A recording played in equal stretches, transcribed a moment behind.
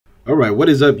All right, what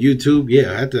is up, YouTube?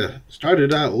 Yeah, I had to start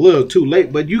it out a little too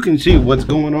late, but you can see what's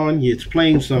going on. It's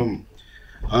playing some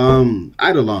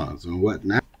Eidolons and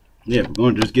whatnot. Yeah, we're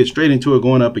going to just get straight into it,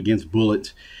 going up against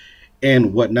bullets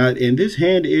and whatnot. And this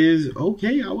hand is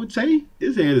okay, I would say.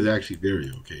 This hand is actually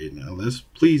very okay. Now, let's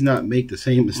please not make the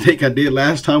same mistake I did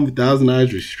last time with Thousand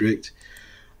Eyes Restrict.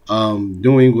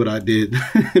 Doing what I did,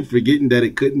 forgetting that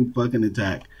it couldn't fucking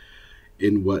attack.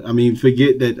 In what I mean,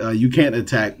 forget that you can't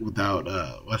attack without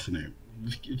what's the name?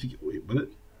 Wait, what?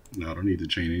 No, I don't need to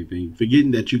change anything.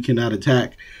 Forgetting that you cannot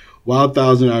attack while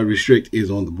Thousand Eye Restrict is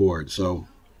on the board. So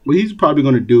what he's probably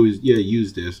going to do is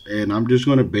use this, and I'm just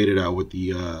going to bait it out with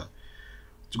the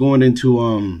it's going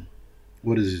into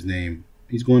what is his name?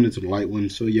 He's going into the light one.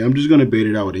 So yeah, I'm just going to bait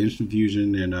it out with Instant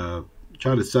Fusion and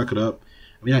try to suck it up.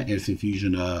 I mean, not Instant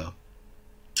Fusion.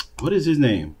 What is his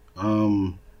name?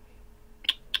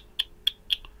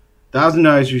 Thousand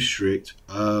Eyes Restrict,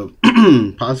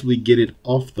 possibly get it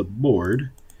off the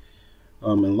board. As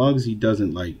long as he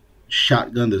doesn't like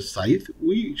shotgun the scythe,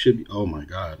 we should be, oh my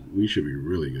god, we should be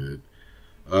really good.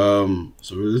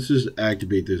 So let's just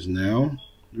activate this now.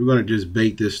 We're gonna just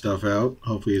bait this stuff out.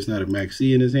 Hopefully it's not a Max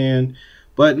C in his hand,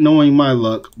 but knowing my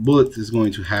luck, Bullets is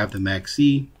going to have the Max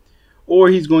C, or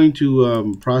he's going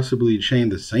to possibly chain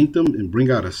the Sanctum and bring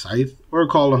out a scythe, or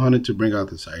call a hunter to bring out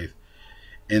the scythe.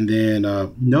 And then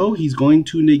no, he's going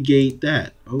to negate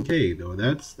that. Okay, though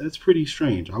that's pretty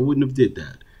strange. I wouldn't have did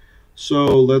that. So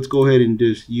let's go ahead and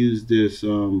just use this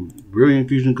Brilliant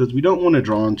Fusion, because we don't want to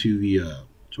draw into the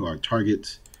to our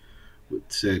targets with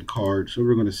said card. So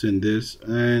we're going to send this,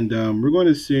 and we're going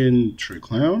to send Trick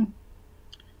Clown.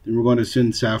 Then we're going to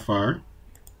send Sapphire,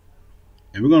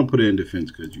 and we're going to put it in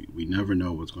defense because we never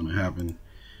know what's going to happen.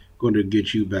 Going to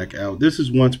get you back out. This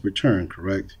is once per turn,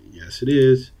 correct? Yes, it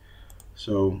is.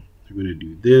 So we're going to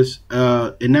do this.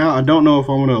 And now I don't know if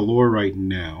I want to allure right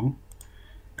now.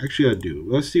 Actually, I do.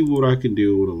 Let's see what I can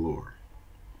do with allure.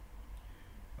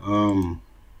 And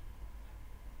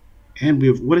we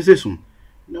have, what is this one?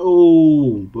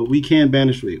 No, but we can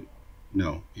banish. Wait,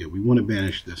 no. Yeah, we want to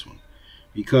banish this one.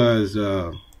 Because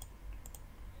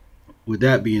with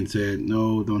that being said,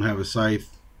 no, don't have a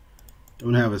scythe.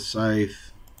 Don't have a scythe.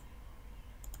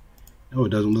 No, it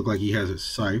doesn't look like he has a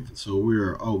scythe, so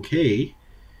we're okay.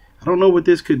 I don't know what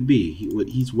this could be.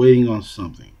 He's waiting on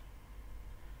something.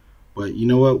 But you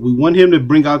know what? We want him to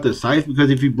bring out the scythe, because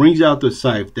if he brings out the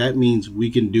scythe, that means we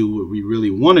can do what we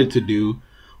really wanted to do,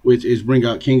 which is bring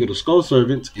out King of the Skull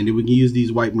Servants, and then we can use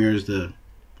these white mirrors to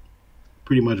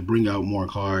pretty much bring out more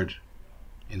cards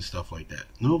and stuff like that.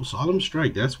 No, Solemn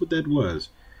Strike. That's what that was.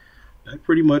 That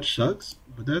pretty much sucks,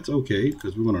 but that's okay,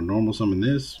 because we're going to normal summon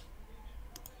this.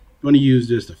 Going to use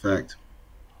this effect,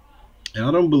 and I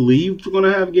don't believe we're going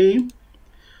to have game.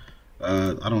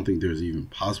 I don't think there's even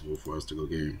possible for us to go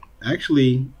game.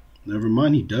 Actually, never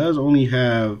mind. He does only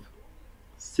have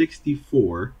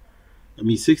 64. I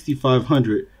mean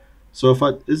 6,500. So if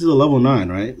this is a level 9,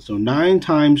 right? So 9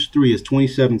 times 3 is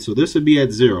 27. So this would be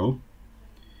at 0.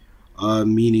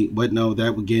 Meaning, but no,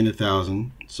 that would gain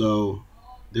 1,000. So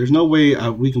there's no way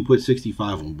we can put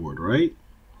 65 on board, right?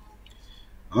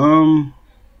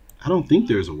 I don't think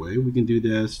there's a way we can do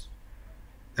this.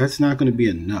 That's not going to be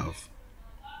enough.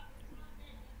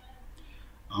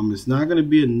 It's not going to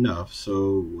be enough,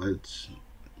 so let's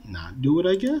not do it,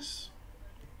 I guess.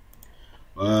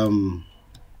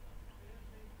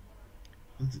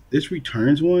 This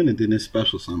returns one, and then this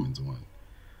special summons one.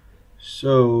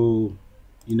 So,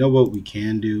 you know what we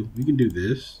can do? We can do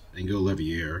this and go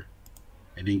Leviair,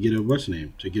 and then get a what's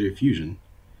name to get a fusion.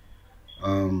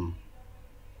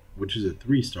 Which is a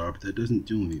 3-star, but that doesn't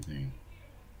do anything.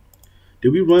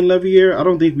 Did we run Leviair? I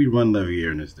don't think we run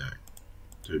Leviair in this deck,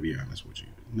 to be honest with you.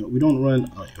 No, we don't run.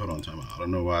 Oh, hold on, time out. I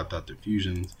don't know why I thought the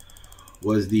fusions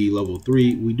was the level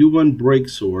 3. We do run Break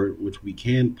Sword, which we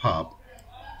can pop.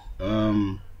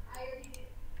 There's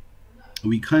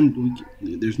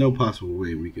no possible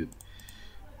way we could.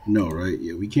 No, right?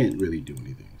 Yeah, we can't really do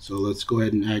anything. So let's go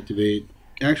ahead and activate.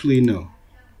 Actually, no.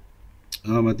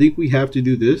 I think we have to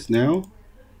do this now.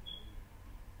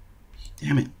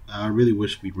 Damn it. I really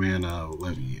wish we ran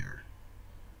Leviair.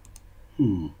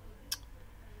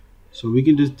 So we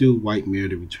can just do White Mirror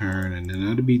to return, and then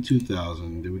that'll be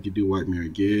 2,000. Then we can do White Mirror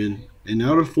again. And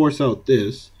now to force out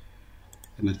this,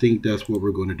 and I think that's what we're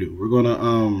going to do. We're going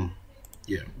to,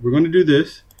 we're going to do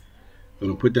this.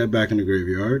 Going to put that back in the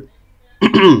graveyard.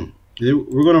 Then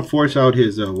we're going to force out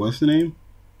his, what's the name?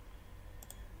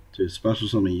 To special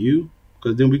summon you.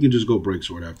 Because then we can just go Break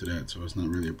Sword after that, so it's not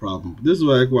really a problem. But this is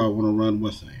like why I want to run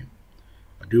what's the name.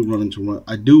 I do want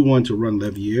to run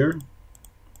Leviair.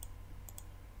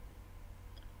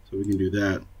 So we can do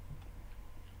that.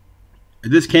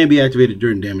 This can be activated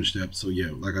during damage steps, so yeah,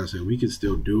 like I said, we can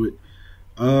still do it.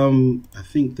 I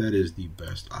think that is the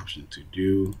best option to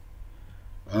do.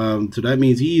 So that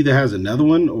means he either has another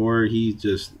one or he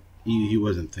just he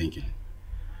wasn't thinking.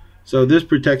 So this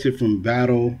protects it from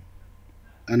battle,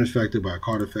 unaffected by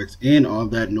card effects and all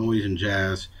that noise and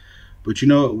jazz. But you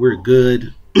know what? We're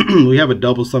good. We have a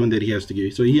double summon that he has to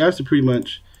get. So he has to pretty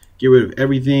much get rid of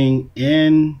everything.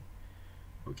 And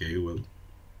okay, well,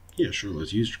 yeah, sure.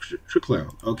 Let's use Trick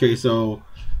Clown. Okay, so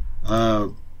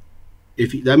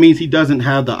if he, that means he doesn't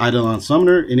have the Eidolon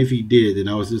Summoner, and if he did, then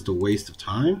that was just a waste of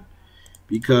time,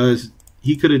 because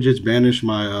he could have just banished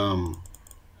my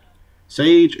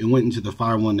Sage and went into the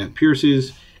fire one that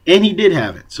pierces, and he did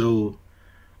have it. So,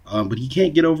 but he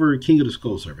can't get over King of the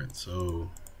Skull Servant. So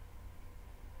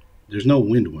there's no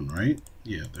wind one, right?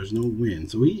 Yeah, there's no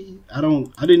wind. So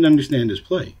I didn't understand this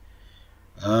play.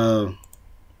 Don't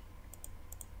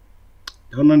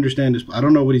understand this. I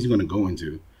don't know what he's going to go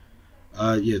into.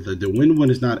 Yeah, the wind one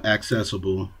is not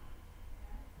accessible.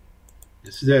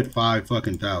 This is at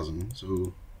 5,000.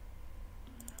 So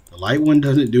the light one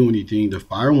doesn't do anything. The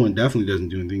fire one definitely doesn't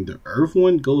do anything. The earth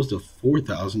one goes to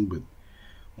 4,000, but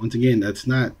once again, that's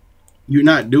not.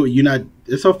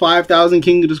 It's a 5,000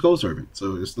 King of the Skull Servant,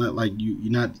 so it's not like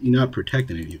you're not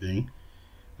protecting anything.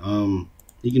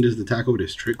 You can just attack over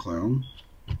this Trick Clown.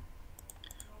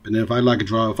 But then if I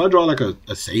draw like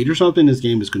a Sage or something, this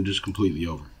game is just completely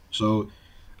over. So,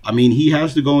 I mean, he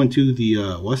has to go into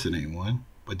the what's the name one,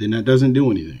 but then that doesn't do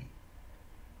anything.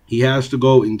 He has to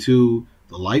go into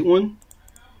the light one,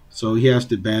 so he has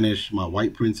to banish my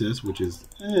White Princess, which is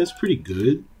it's pretty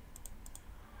good.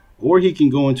 Or he can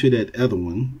go into that other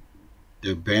one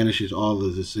that banishes all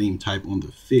of the same type on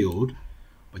the field,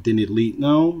 but then it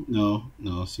no.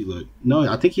 See, look, no,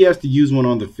 I think he has to use one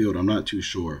on the field. I'm not too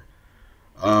sure.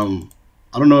 I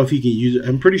don't know if he can use it.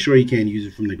 I'm pretty sure he can't use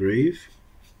it from the grave.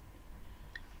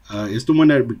 It's the one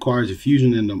that requires a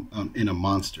fusion in a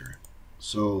monster.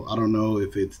 So I don't know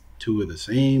if it's two of the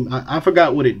same. I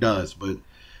forgot what it does, but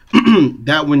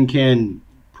that one can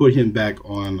put him back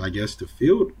on, I guess, the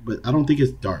field. But I don't think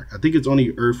it's dark. I think it's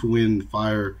only earth, wind,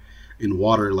 fire, and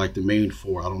water, like the main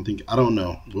four. I don't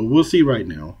know. Well, we'll see right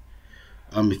now.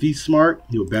 If he's smart,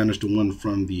 he'll banish the one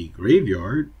from the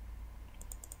graveyard.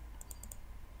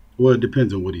 Well, it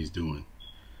depends on what he's doing.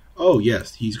 Oh,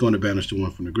 yes, he's going to banish the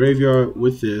one from the graveyard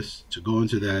with this to go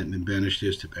into that, and then banish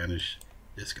this to banish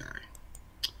this guy.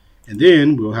 And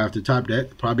then we'll have to top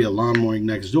deck, probably a Lawn Mowing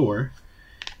Next Door.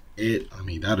 I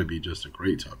mean, that'd be just a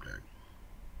great top deck.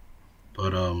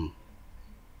 But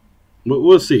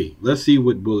we'll see. Let's see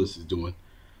what Bullets is doing.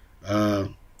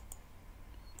 But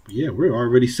yeah, we're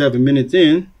already 7 minutes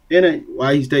in. And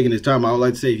while he's taking his time, I would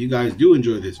like to say, if you guys do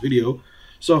enjoy this video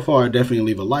so far, definitely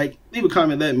leave a like, leave a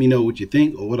comment, let me know what you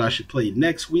think or what I should play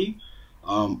next week.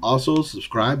 Also,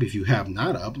 subscribe if you have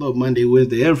not. I upload Monday,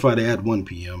 Wednesday, and Friday at 1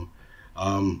 p.m.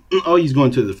 Oh, he's going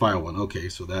to the fire one. Okay,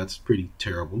 so that's pretty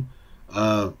terrible.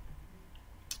 What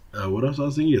else I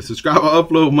was saying? Yeah, subscribe. I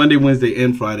upload Monday, Wednesday,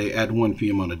 and Friday at 1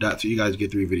 p.m. on the dot, so you guys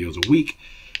get 3 videos a week.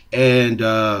 And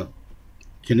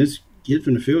can this get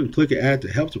from the field and click an ad to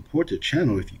help support the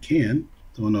channel if you can?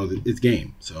 So I know that it's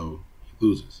game, so he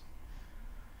loses.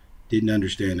 Didn't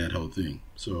understand that whole thing.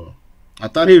 So I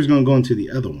thought he was going to go into the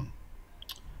other one.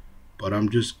 But I'm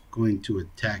just going to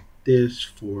attack this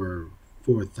for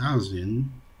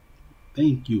 4,000.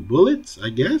 Thank you, Bullets, I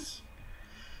guess.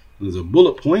 There's a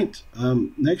bullet point.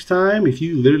 Next time, if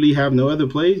you literally have no other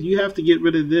plays, you have to get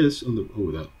rid of this.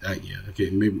 Yeah. Okay,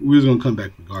 maybe we're just going to come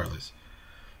back regardless.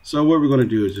 So what we're going to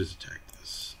do is just attack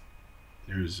this.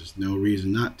 There's just no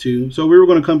reason not to. So we were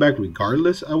going to come back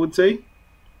regardless, I would say.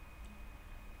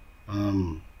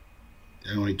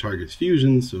 That only targets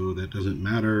fusion, so that doesn't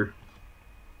matter.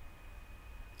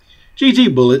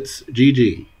 GG, Bullets.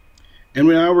 GG. And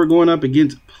now we're going up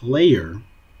against Player.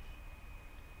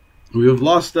 We have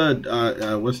lost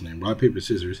what's the name? Rock, paper,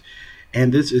 scissors.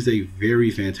 And this is a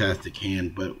very fantastic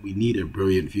hand, but we need a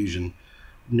brilliant fusion.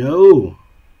 No.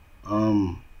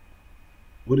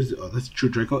 What is it? Oh, that's True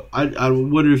Draco. I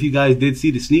wonder if you guys did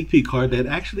see the sneak peek card. That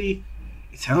actually,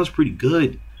 it sounds pretty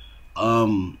good.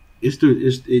 I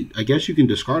guess you can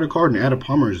discard a card and add a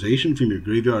polymerization from your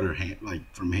graveyard or hand, like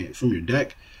from your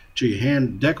deck to your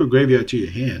hand, deck or graveyard to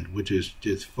your hand, which is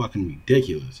just fucking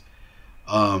ridiculous.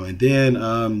 And then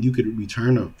you could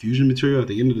return a fusion material at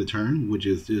the end of the turn, which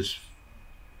is just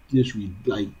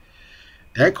like,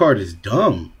 that card is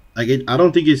dumb. Like, I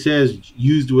don't think it says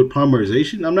used with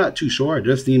polymerization. I'm not too sure. I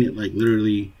just seen it like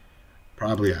literally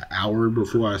probably an hour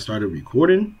before I started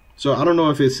recording. So I don't know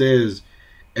if it says,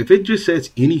 if it just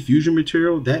says any fusion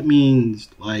material, that means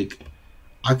like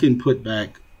I can put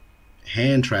back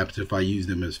hand traps if I use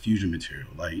them as fusion material.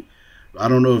 Like, I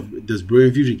don't know if does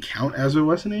Brilliant Fusion count as a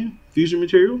what's the name? Fusion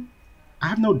material? I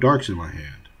have no darks in my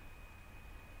hand.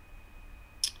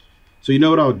 So you know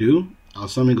what I'll do? I'll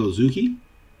summon Gozuki.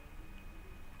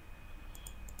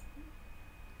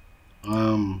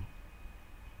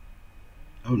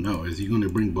 Oh no, is he going to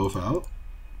bring both out?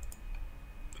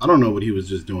 I don't know what he was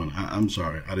just doing. I'm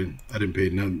sorry, I didn't pay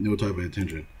no type of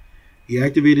attention. He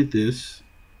activated this.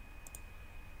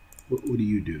 What do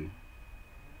you do?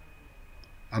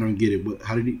 I don't get it.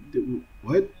 How did he?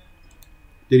 What?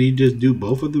 Did he just do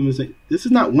both of them? This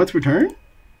is not once per turn.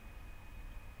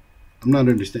 I'm not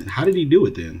understanding. How did he do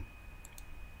it then?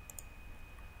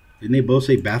 Didn't they both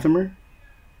say Bathomer?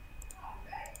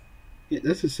 Yeah,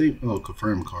 that's the same. Oh,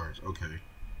 confirm cards. Okay.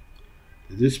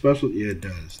 Is this special? Yeah, it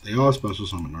does. They all special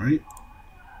summon, right?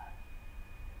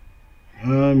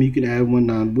 You can add one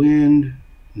non-wind.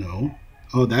 No.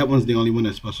 Oh, that one's the only one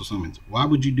that special summons. Why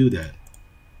would you do that?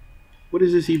 What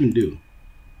does this even do?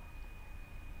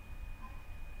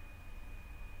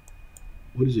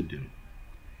 What does it do?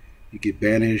 You get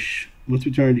banish. Once per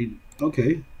turn,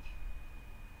 okay.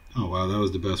 Oh, wow, that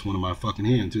was the best one in my fucking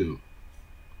hand, too.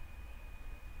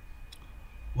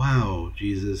 Wow,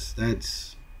 Jesus,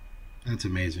 that's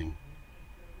amazing.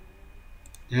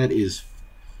 That is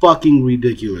fucking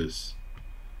ridiculous.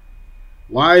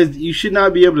 Why is you should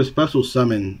not be able to special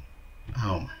summon?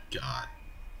 Oh my god!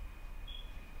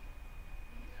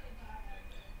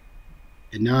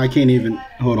 And now I can't even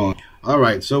hold on. All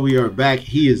right, so we are back.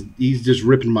 He's just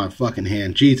ripping my fucking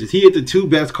hand. Jesus, he hit the two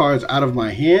best cards out of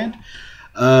my hand.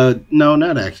 No,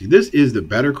 not actually. This is the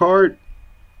better card.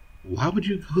 Why would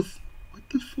you go?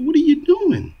 What are you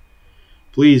doing?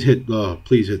 Please hit the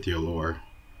allure.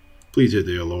 Please hit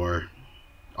the allure.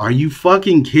 Are you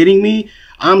fucking kidding me?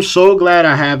 I'm so glad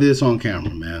I have this on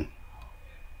camera, man.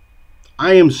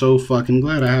 I am so fucking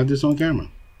glad I have this on camera.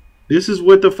 This is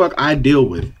what the fuck I deal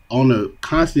with on a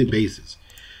constant basis.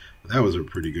 That was a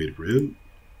pretty good rib.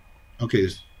 Okay,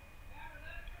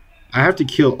 I have to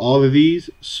kill all of these,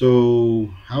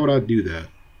 so how would I do that?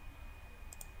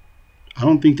 I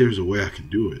don't think there's a way I can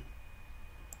do it.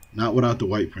 Not without the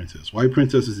White Princess. White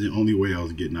Princess is the only way I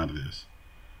was getting out of this.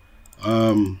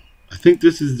 I think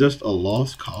this is just a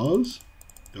lost cause.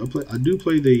 I do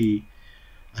play the...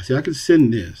 I see I can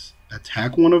send this.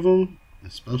 Attack one of them. And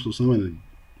special summon.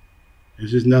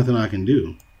 There's just nothing I can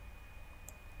do.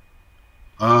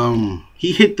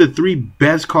 He hit the three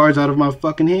best cards out of my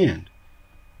fucking hand.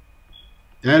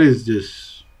 That is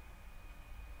just...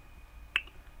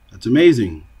 That's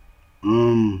amazing.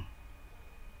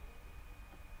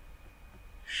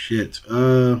 Shit.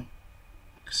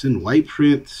 Send White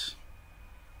Prince.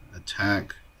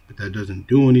 Attack, but that doesn't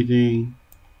do anything.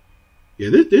 Yeah,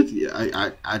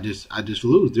 I just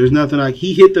lose. There's nothing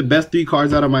he hit the best three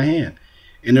cards out of my hand,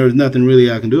 and there was nothing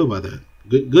really I can do about that.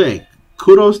 Good.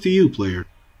 Kudos to you, player.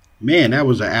 Man, that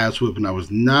was an ass whipping I was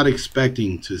not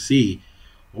expecting to see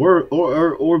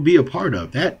or be a part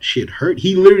of. That shit hurt.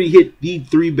 He literally hit the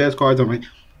three best cards on my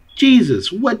Jesus,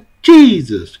 what?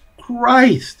 Jesus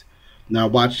Christ. Now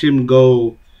watch him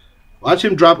go. Watch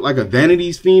him drop like a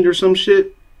Vanity's Fiend or some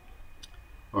shit.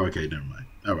 Okay, never mind.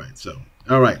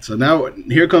 All right, so now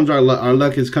here comes our luck. Our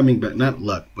luck is coming back. Not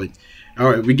luck, but all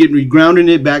right, we're grounding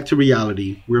it back to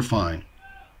reality. We're fine.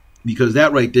 Because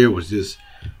that right there was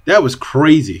that was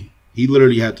crazy. He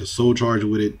literally had to soul charge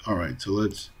with it. All right, so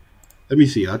let me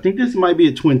see. I think this might be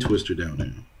a Twin Twister down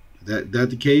there. That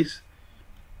the case?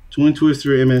 Twin Twister,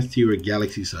 MST, or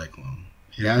Galaxy Cyclone.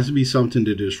 It has to be something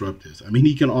to disrupt this. I mean,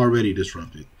 he can already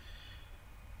disrupt it.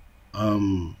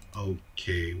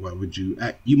 Okay, why would you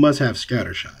act? You must have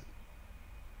Scattershot.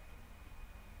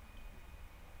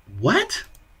 What?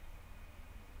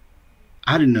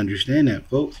 I didn't understand that,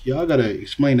 folks. Y'all gotta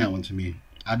explain that one to me.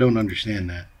 I don't understand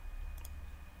that.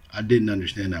 I didn't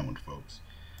understand that one, folks.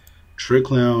 Trick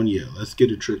Clown, yeah, let's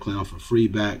get a Trick Clown for free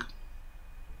back.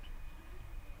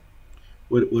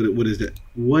 What is that?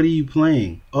 What are you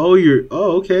playing? Oh,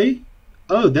 okay.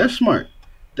 Oh, that's smart.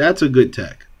 That's a good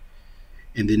tech.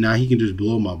 And then now he can just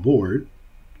blow my board,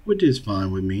 which is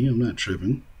fine with me. I'm not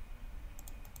tripping.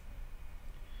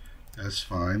 That's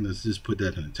fine. Let's just put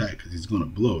that in attack because he's going to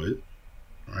blow it.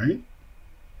 All right.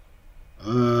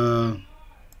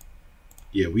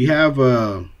 Yeah, we have...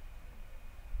 Okay,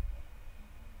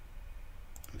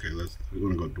 we're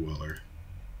going to go Dweller.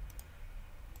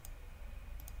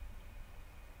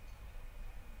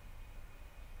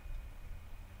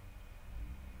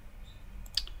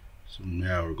 So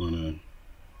now we're going to...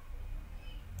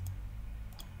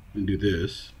 and do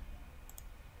this.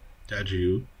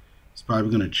 Taju. It's probably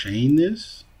going to chain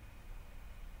this.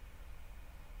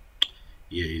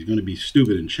 Yeah, he's going to be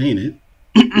stupid and chain it.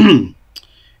 And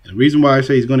the reason why I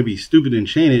say he's going to be stupid and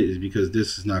chain it is because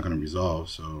this is not going to resolve.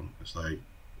 So it's like,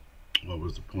 what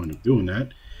was the point of doing that?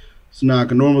 So now I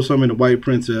can normal summon the white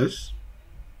princess.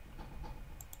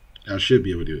 I should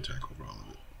be able to attack over all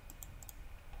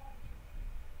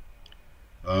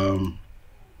of it.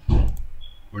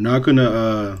 We're not going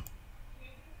to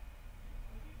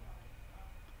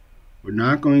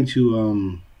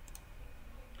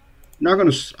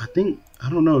I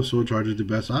don't know if Soul Charge is the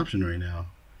best option right now.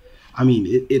 I mean,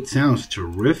 it sounds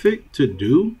terrific to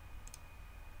do.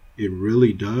 It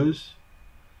really does.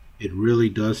 It really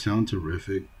does sound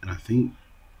terrific, and I think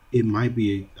it might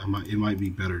be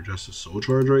better just a Soul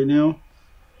Charge right now.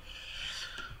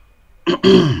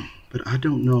 But I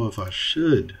don't know if I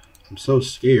should. I'm so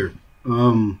scared.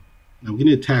 I'm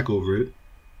gonna attack over it.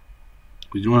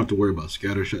 We don't have to worry about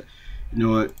scatter shot. You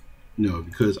know what? No,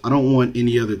 because I don't want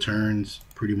any other turns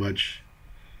pretty much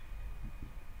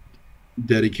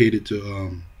dedicated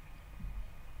to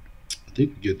I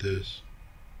think we get this.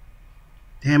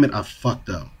 Damn it, I fucked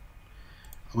up.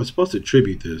 I was supposed to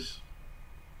tribute this.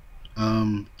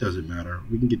 Doesn't matter.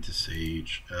 We can get to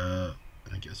Sage. I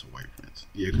guess a White Prince.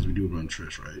 Yeah, because we do run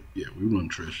Trish, right? Yeah, we run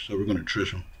Trish, so we're gonna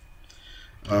Trish him.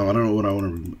 I don't know what I want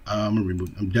to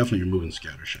remove. I'm definitely removing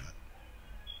Scatter Shot.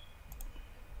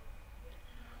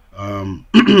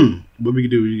 What we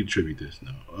can do, we can tribute this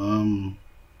now.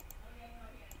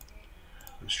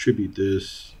 Let's tribute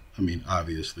this. I mean,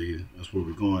 obviously, that's where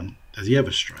we're going. Does he have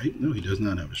a strike? No, he does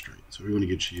not have a strike. So we're going to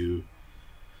get you.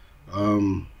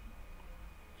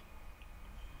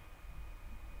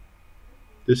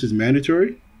 This is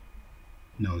mandatory?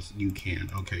 No, you can.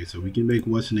 Okay, so we can make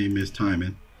what's the name miss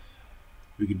timing.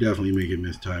 We can definitely make it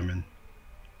miss timing.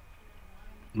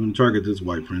 I'm going to target this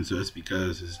white princess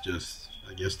because it's just,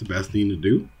 I guess, the best thing to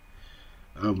do.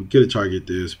 We could have targeted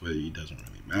this, but it doesn't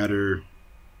really matter.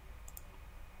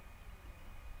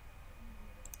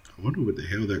 I wonder what the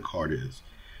hell that card is.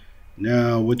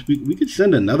 Now, what we could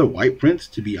send another white prince,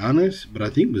 to be honest, but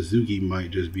I think Mizuki might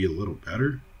just be a little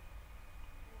better.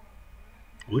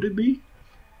 Would it be?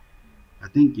 I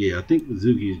think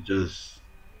Mizuki is just.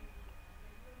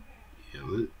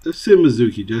 Yeah, let's send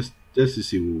Mizuki just to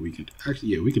see what we can. Actually,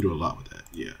 yeah, we can do a lot with that.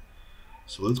 Yeah.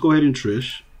 So let's go ahead and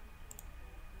Trish.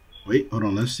 Wait, hold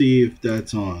on. Let's see if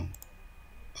that's on.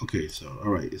 Okay, so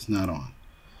all right, it's not on.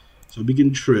 So we can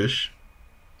Trish.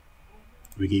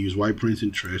 We can use White Prince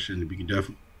and Trish, and we can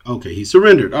definitely. Okay, he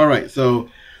surrendered. All right, so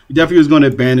we definitely was going to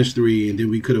banish 3, and then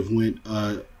we could have went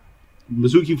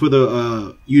Mizuki for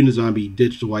the Unizombie,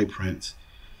 ditched the White Prince,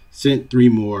 sent 3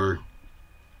 more,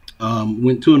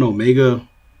 went to an Omega,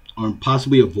 or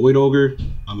possibly a Void Ogre.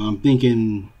 I'm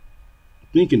thinking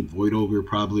Void Ogre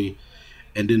probably,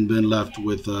 and then been left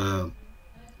with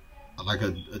like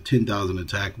a 10,000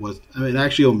 attack.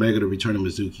 Actually Omega to return to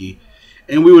Mizuki.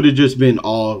 And we would have just been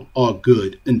all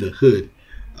good in the hood.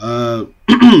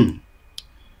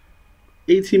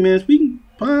 18 minutes. We can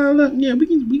pile up. Yeah, we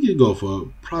can go for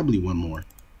probably one more.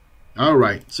 All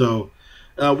right. So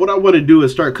what I want to do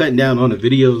is start cutting down on the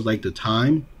videos, like the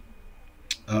time.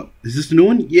 Is this the new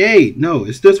one? Yay! No,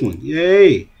 it's this one.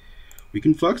 Yay! We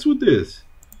can fucks with this.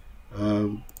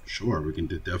 Sure, we can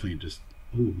definitely just.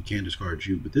 Ooh, we can't discard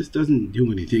you, but this doesn't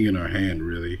do anything in our hand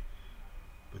really.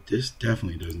 But this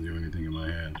definitely doesn't do anything in my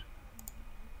hand.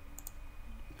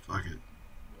 Fuck it.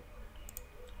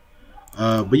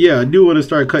 But yeah, I do want to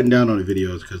start cutting down on the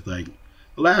videos because like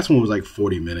the last one was like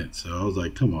 40 minutes. So I was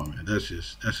like, come on, man, that's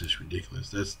just ridiculous.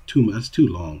 That's too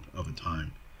long of a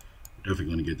time. We're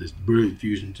definitely going to get this Brilliant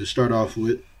Fusion to start off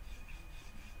with.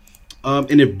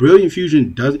 And if Brilliant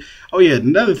Fusion does, oh yeah,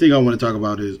 another thing I want to talk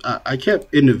about is I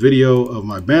kept in the video of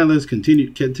my ban list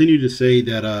continue to say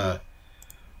that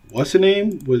what's the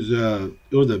name was it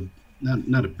was a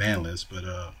not a ban list, but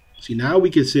see now we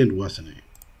can send what's the name.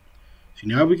 See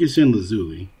now we can send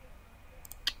Lazuli,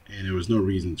 and there was no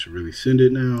reason to really send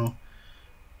it now.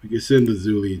 We can send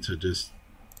Lazuli to just,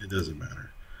 it doesn't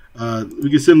matter. We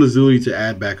can send Lazuli to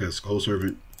add back a Skull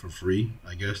Servant for free,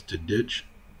 I guess, to ditch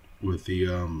with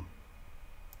the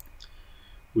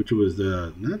which was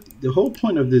the whole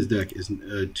point of this deck is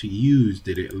to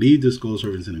leave the Skull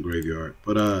Servants in the graveyard,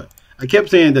 but I kept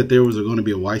saying that there was going to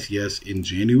be a YCS in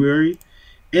January,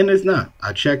 and it's not.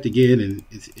 I checked again, and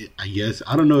I guess,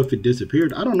 I don't know if it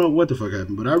disappeared. I don't know what the fuck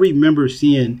happened, but I remember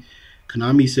seeing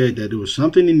Konami said that there was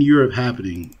something in Europe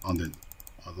happening on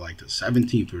like the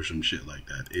 17th or some shit like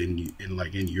that in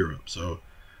Europe. So,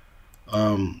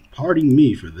 pardon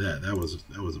me for that. That was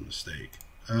a mistake.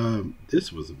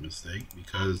 This was a mistake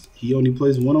because he only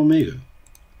plays 1 Omega.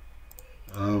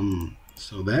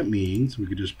 So that means we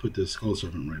could just put this Skull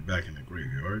Servant right back in the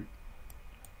graveyard,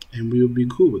 and we would be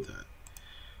cool with that.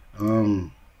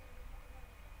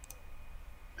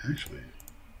 Actually,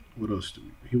 what else do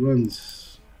he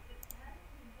runs?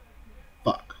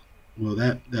 Fuck. Well,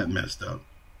 that messed up.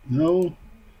 No,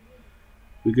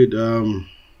 we could go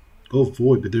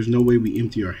Void, but there's no way we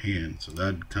empty our hand, so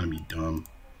that'd kind of be dumb.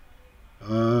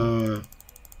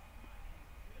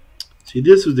 See,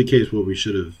 this was the case where we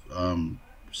should have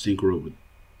synchroed with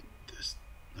this.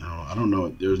 I don't know.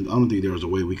 I don't think there was a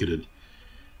way we could have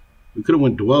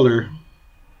went Dweller,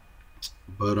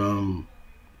 but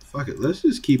fuck it. Let's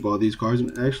just keep all these cards.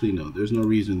 Actually, no. There's no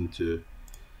reason to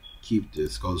keep the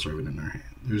Skull Servant in our hand.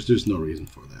 There's just no reason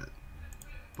for that.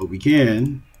 But we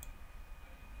can.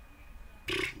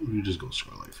 We just go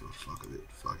Scarlight for the fuck of it.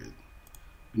 Fuck it.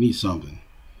 We need something.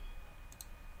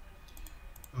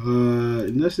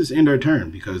 And let's just end our turn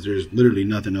because there's literally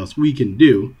nothing else we can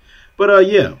do. But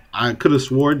yeah, I could have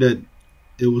swore that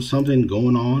there was something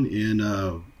going on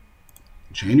in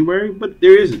January, but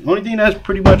there isn't. Only thing that's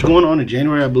pretty much going on in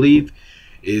January, I believe,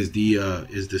 is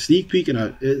the sneak peek,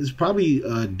 and it's probably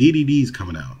DDDs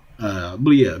coming out.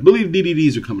 But yeah, I believe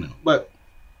DDDs are coming out. But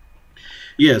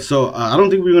yeah, so I don't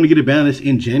think we're going to get a ban list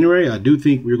in January. I do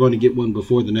think we're going to get one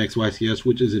before the next YCS,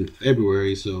 which is in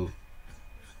February. So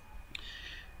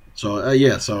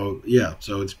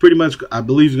it's pretty much, I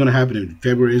believe it's going to happen in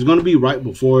February. It's going to be right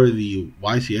before the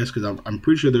YCS because I'm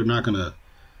pretty sure they're not going to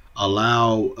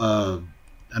allow.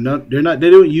 They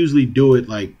don't usually do it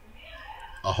like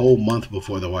a whole month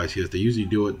before the YCS. They usually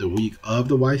do it the week of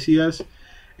the YCS,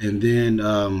 and then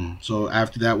so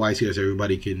after that YCS,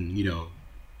 everybody can, you know,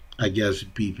 I guess,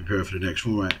 be prepared for the next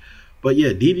format. But yeah,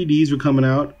 DDDs are coming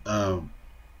out, and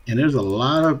there's a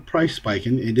lot of price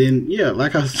spiking. And then yeah,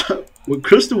 like I was with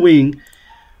Crystal Wing,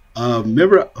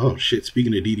 remember? Oh shit!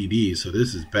 Speaking of DDDs, so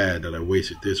this is bad that I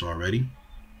wasted this already.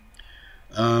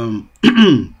 What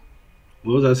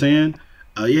was I saying?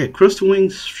 Yeah, Crystal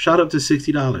Wings shot up to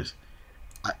 $60.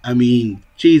 I mean,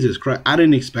 Jesus Christ! I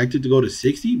didn't expect it to go to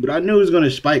 60, but I knew it was going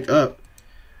to spike up.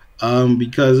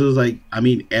 Because it was like, I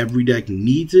mean, every deck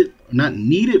needs it. Not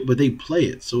need it, but they play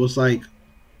it. So it's like,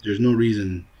 there's no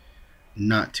reason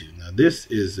not to. Now, this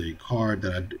is a card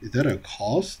that is that a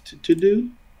cost to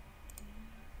do?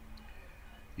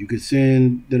 You could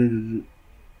send.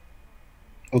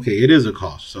 Okay, it is a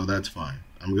cost, so that's fine.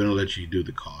 I'm going to let you do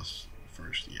the cost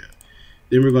first, yeah.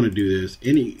 Then we're going to do this.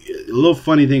 A little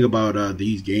funny thing about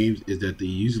these games is that they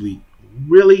usually,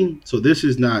 so this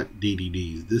is not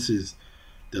DDDs. This is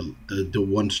the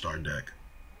 1-star deck.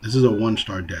 This is a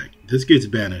 1-star deck. This gets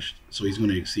banished, so he's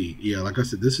going to exceed. Yeah, like I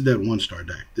said, this is that 1-star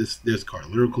deck. This card,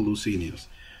 Lyrical Lucinius.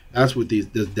 That's what this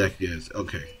deck is.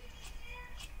 Okay.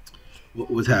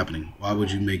 What's happening? Why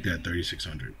would you make that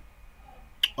 3,600?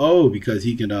 Oh, because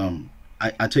he can.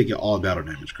 I take it all battle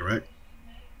damage, correct?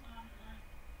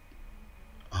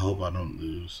 I hope I don't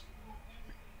lose.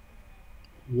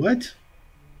 What?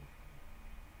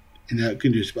 And that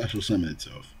can just special summon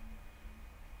itself.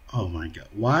 Oh my god.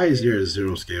 Why is there a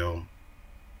 0 scale?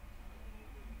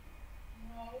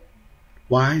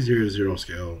 Why is there a 0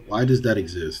 scale? Why does that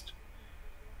exist?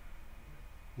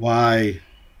 Why?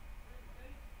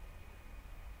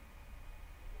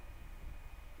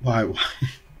 Why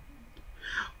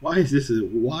is this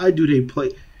why do they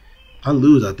play? I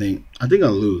lose, I think. I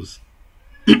lose.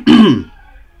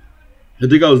 I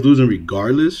think I was losing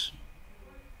regardless.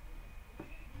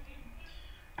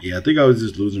 Yeah, I think I was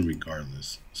just losing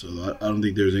regardless. So I don't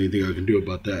think there's anything I can do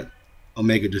about that.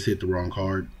 Omega just hit the wrong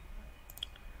card.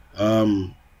 I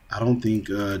don't think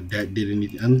that did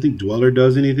anything. I don't think Dweller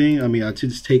does anything. I mean, I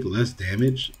just take less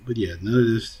damage. But yeah, none of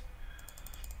this.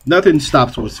 Nothing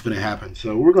stops what's going to happen.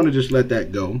 So we're going to just let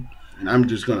that go. And I'm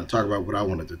just going to talk about what I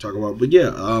wanted to talk about. But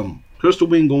yeah, Crystal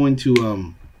Wing going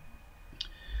to,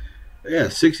 yeah,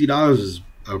 $60 is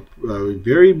a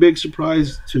very big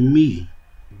surprise to me.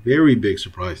 Very big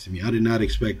surprise to me. I did not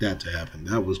expect that to happen.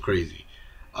 That was crazy.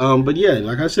 But yeah,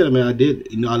 like I said, I mean, I did,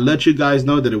 I let you guys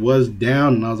know that it was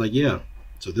down, and I was like, yeah.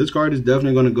 So this card is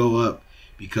definitely going to go up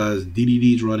because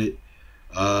DDDs run it.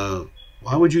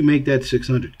 Why would you make that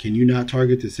 600? Can you not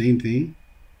target the same thing?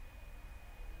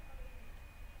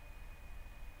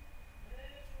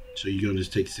 So you're going to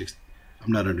just take 6.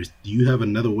 I'm not understanding. Do you have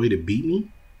another way to beat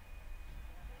me?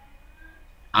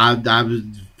 I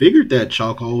figured that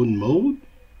Chalkhold mode.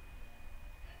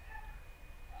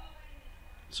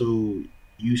 So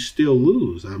you still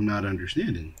lose. I'm not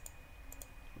understanding.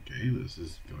 Okay, let's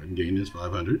just go ahead and gain this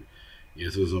 500.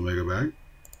 Yes, it was Omega back.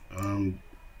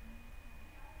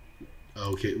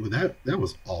 Okay, well that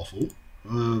was awful.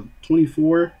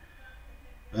 24.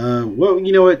 Well,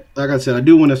 you know what? Like I said, I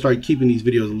do want to start keeping these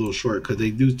videos a little short because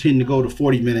they do tend to go to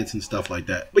 40 minutes and stuff like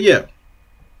that. But yeah,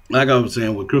 like I was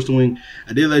saying with Crystal Wing,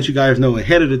 I did let you guys know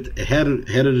ahead of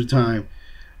the time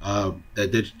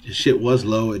that shit was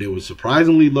low, and it was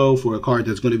surprisingly low for a card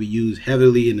that's going to be used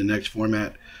heavily in the next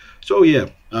format. So yeah,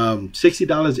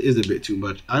 $60 is a bit too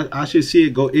much. I should see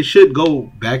it go. It should go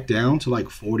back down to like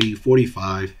 40,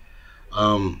 45.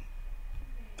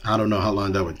 I don't know how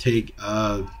long that would take.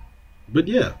 But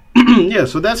yeah, yeah.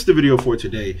 So that's the video for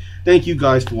today. Thank you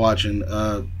guys for watching.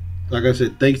 Like I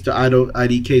said, thanks to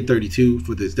IDK32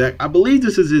 for this deck. I believe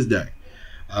this is his deck.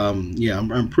 Yeah,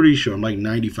 I'm pretty sure. I'm like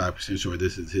 95% sure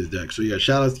this is his deck. So yeah,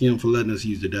 shout out to him for letting us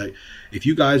use the deck. If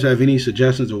you guys have any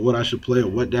suggestions of what I should play or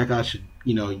what deck I should,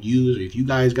 use, or if you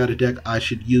guys got a deck I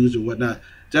should use or whatnot,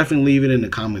 definitely leave it in the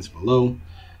comments below.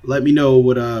 Let me know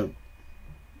what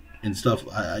and stuff.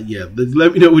 Yeah,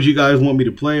 let me know what you guys want me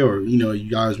to play, or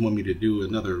you guys want me to do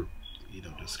another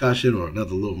discussion or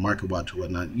another little market watch or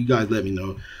whatnot. You guys let me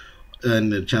know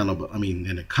in the channel, but I mean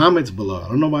in the comments below. I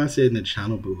don't know why I said in the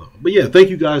channel below, but yeah, thank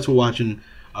you guys for watching.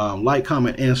 Like,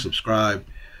 comment, and subscribe.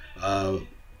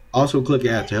 Also click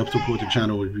add to help support the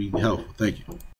channel, would be helpful. Thank you.